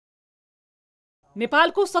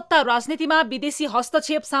नेपालको सत्ता राजनीतिमा विदेशी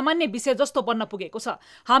हस्तक्षेप सामान्य विषय जस्तो बन्न पुगेको छ।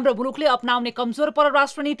 हाम्रो मुलुकले अपनाउने कमजोर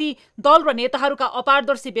परराष्ट्र नीति, दल र नेताहरूका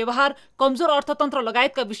अपारदर्शी व्यवहार, कमजोर अर्थतन्त्र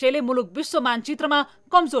लगायतका विषयले मुलुक विश्व मानचित्रमा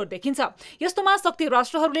कमजोर देखिन्छ। यस्तोमा शक्ति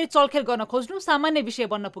राष्ट्रहरूले चलखेल गर्न खोज्नु सामान्य विषय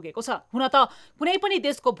बन्न पुगेको छ। हुन त कुनै पनि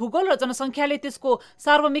देशको भूगोल र जनसङ्ख्याले त्यसको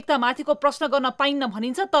सार्वभौमिकतामाथिको प्रश्न गर्न पाइन्न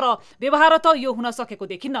भनिन्छ, तर व्यवहार त यो हुन सकेको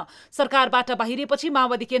देखिन्न। सरकारबाट बाहिरिएपछि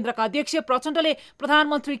माओवादी केन्द्रका अध्यक्ष प्रचण्डले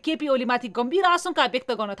प्रधानमन्त्री केपी ओलीमाथि गम्भीर आशंका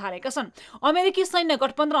व्यक्त गर्न थालेका छन्। अमेरिकी सैन्य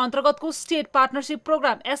गठबन्धन अन्तर्गतको स्टेट पार्टनरशिप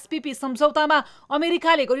प्रोग्राम एसपीपी सम्झौतामा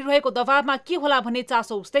अमेरिकाले गरिरहेको दबावमा के होला भन्ने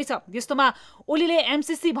चासो उठ्दै छ। यस्तोमा ओलीले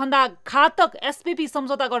एमसीसी भन्दा घातक एसपीपी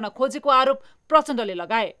सम्झौता गर्न खोजेको आरोप प्रचण्डले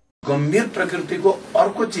लगाए। गम्भीर प्रकृतिको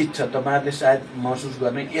अर्को चीज छ, तपाईहरुले सायद महसुस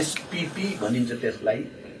गर्ने, एसपीपी भनिन्छ त्यसलाई।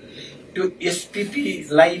 त्यो एसपीपी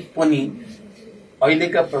लाई पनि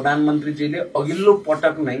अहिलेका प्रधानमन्त्रीजीले अघिल्लो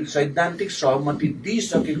पटक नै सैद्धान्तिक सहमति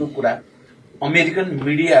दिइसकेको कुरा अमेरिकन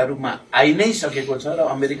मिडियाहरूमा आइ नै सकेको छ र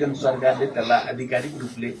अमेरिकन सरकारले त्यसलाई आधिकारिक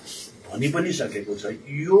रूपले भनि पनि सकेको छ।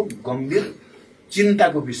 यो गम्भीर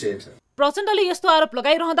चिन्ताको विषय छ। प्रचण्डले यस्तो आरोप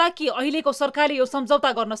लगाइरहँदा कि अहिलेको सरकारले यो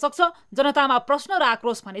सम्झौता गर्न सक्छ, जनतामा प्रश्न र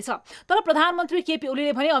आक्रोश भने छ। तर प्रधानमन्त्री केपी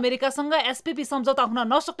ओलीले भने अमेरिकासँग एसपीपी सम्झौता हुन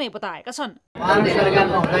नसक्ने बताएका छन्।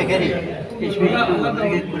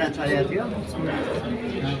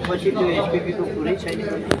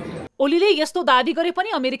 ओलीले यस्तो दावी गरे पनि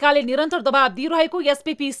अमेरिकाले निरन्तर दबाव दिइरहेको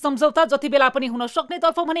एसपीपी सम्झौता जति बेला पनि हुन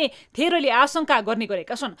सक्नेतर्फ भने धेरैले आशंका गर्ने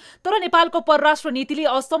गरेका छन्। तर नेपालको परराष्ट्र नीतिले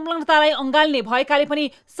असंलग्नतालाई अँगाल्ने भएकाले पनि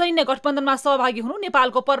सैन्य गठबन्धनमा सहभागी हुनु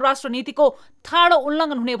नेपालको परराष्ट्र नीतिको ठाडो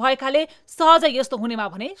उल्लङ्घन हुने भएकाले सहजै यस्तो हुनेमा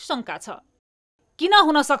भने शंका छ। किन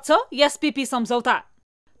हुन सक्छ एसपीपी सम्झौता?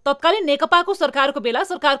 तत्कालीन नेकपाको सरकारको बेला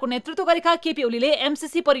सरकारको नेतृत्व गरेका केपी ओलीले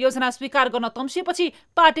एमसीसी परियोजना स्वीकार गर्न तम्सिएपछि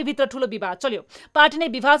पार्टीभित्र ठूलो विवाद चल्यो। पार्टी नै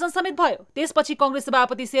विभाजन समेत भयो। त्यसपछि कांग्रेस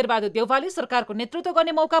सभापति शेरबहादुर देउवाले सरकारको नेतृत्व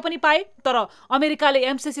गर्ने मौका पनि पाए, तर अमेरिकाले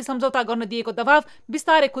एमसीसी सम्झौता गर्न दिएको दबाव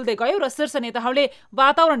बिस्तारै खुल्दै गयो र शीर्ष नेताहरूले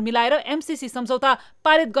वातावरण मिलाएर एमसीसी सम्झौता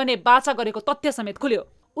पारित गर्ने बाचा गरेको तथ्य समेत खुल्यो।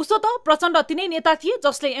 उसो त प्रचण्ड तिनै नेता थिए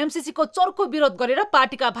जसले एमसीसी को चर्को विरोध गरेर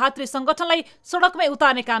पार्टीका भातृ संगठनलाई सडकमै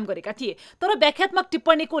उतार्ने काम गरेका थिए। तर व्याख्यात्मक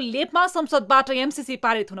टिप्पणीको लेपमा संसदबाट एमसीसी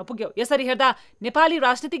पारित हुन पुग्यो। यसरी हेर्दा नेपाली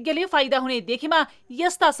राजनीतिज्ञले फाइदा हुने देखेमा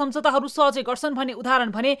यस्ता सम्झौताहरू सहजै गर्छन् भन्ने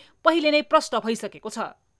उदाहरण भने पहिले नै प्रष्ट भइसकेको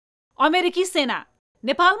छ। अमेरिकी सेना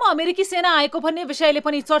नेपालमा अमेरिकी सेना आएको भन्ने विषयले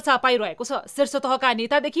पनि चर्चा पाइरहेको छ। शीर्ष तहका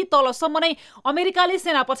नेतादेखि तलसम्म नै अमेरिकाले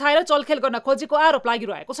सेना पठाएर चलखेल गर्न खोजेको आरोप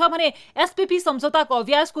लागिरहेको छ भने एसपीपी सम्झौताको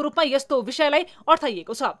अभ्यासको रूपमा यस्तो विषयलाई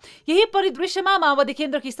अर्थाइएको छ। यही परिदृश्यमा माओवादी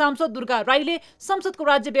केन्द्रकी सांसद दुर्गा राईले संसदको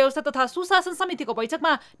राज्य व्यवस्था तथा सुशासन समितिको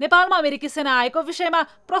बैठकमा नेपालमा अमेरिकी सेना आएको विषयमा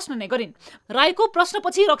प्रश्न नै गरिन्। राईको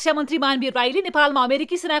प्रश्नपछि रक्षा मन्त्री मानवीर राईले नेपालमा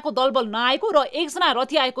अमेरिकी सेनाको दलबल नआएको र एकजना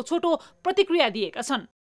रथी आएको छोटो प्रतिक्रिया दिएका छन्।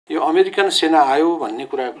 यो अमेरिकन सेना आयो भन्ने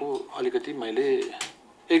कुराको अलिकति मैले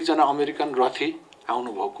एकजना अमेरिकन रथी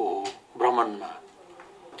आउनुभएको हो भ्रमणमा,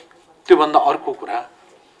 त्योभन्दा अर्को कुरा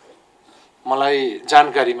मलाई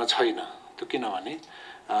जानकारीमा छैन। त्यो किनभने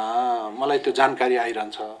मलाई त्यो जानकारी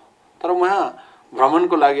आइरहन्छ, तर उहाँ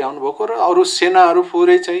भ्रमणको लागि आउनुभएको र अरू सेनाहरू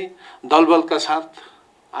पुरै चाहिँ दलबलका साथ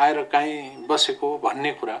आएर कहीँ बसेको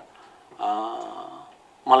भन्ने कुरा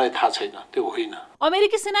मलाई थाहा छैन। त्यो होइन।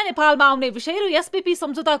 अमेरिकी सेना नेपालमा आउने विषय र एसपीपी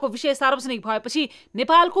सम्झौताको विषय सार्वजनिक भएपछि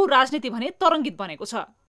नेपालको राजनीति भने तरङ्गित बनेको छ।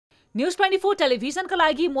 न्यूज 24 टेलिभिजनका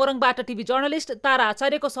लागि मोरङबाट टिभी जर्नलिस्ट तारा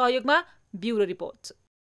आचार्यको सहयोगमा ब्युरो रिपोर्ट।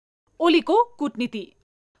 ओलीको कूटनीति।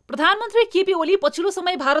 प्रधानमन्त्री केपी ओली पछिल्लो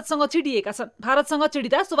समय भारतसँग चिडिएका छन्। भारतसँग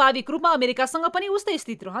चिडिदा स्वाभाविक रूपमा अमेरिकासँग पनि उस्तै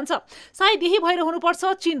स्थिति रहन्छ। सायद यही भएर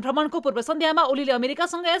हुनुपर्छ चीन भ्रमणको पूर्व सन्ध्यामा ओलीले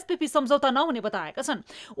अमेरिकासँग एसपीपी सम्झौता नहुने बताएका छन्।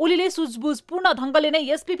 ओलीले सुझबुझपूर्ण ढंगले नै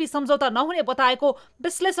एसपीपी सम्झौता नहुने बताएको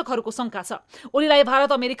विश्लेषकहरूको शंका छ। ओलीलाई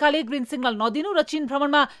भारत अमेरिकाले ग्रीन सिग्नल नदिनु र चीन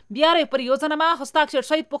भ्रमणमा बिआरए परियोजनामा हस्ताक्षर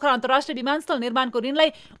सहित पोखरा अन्तर्राष्ट्रिय विमानस्थल निर्माणको ऋणलाई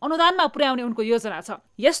अनुदानमा पुर्याउने उनको योजना छ।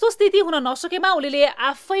 यस्तो स्थिति हुन नसकेमा ओलीले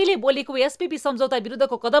आफैले बोलेको एसपीपी सम्झौता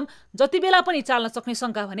विरुद्धको कदम जति बेला पनि चाल्न सक्ने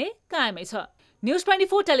शंका भने कायमै छ। न्यूज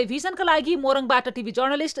 24 टेलिभिजनका लागि मोरङबाट टिभी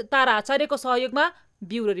जर्नलिस्ट तारा आचार्यको सहयोगमा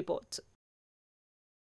ब्युरो रिपोर्ट।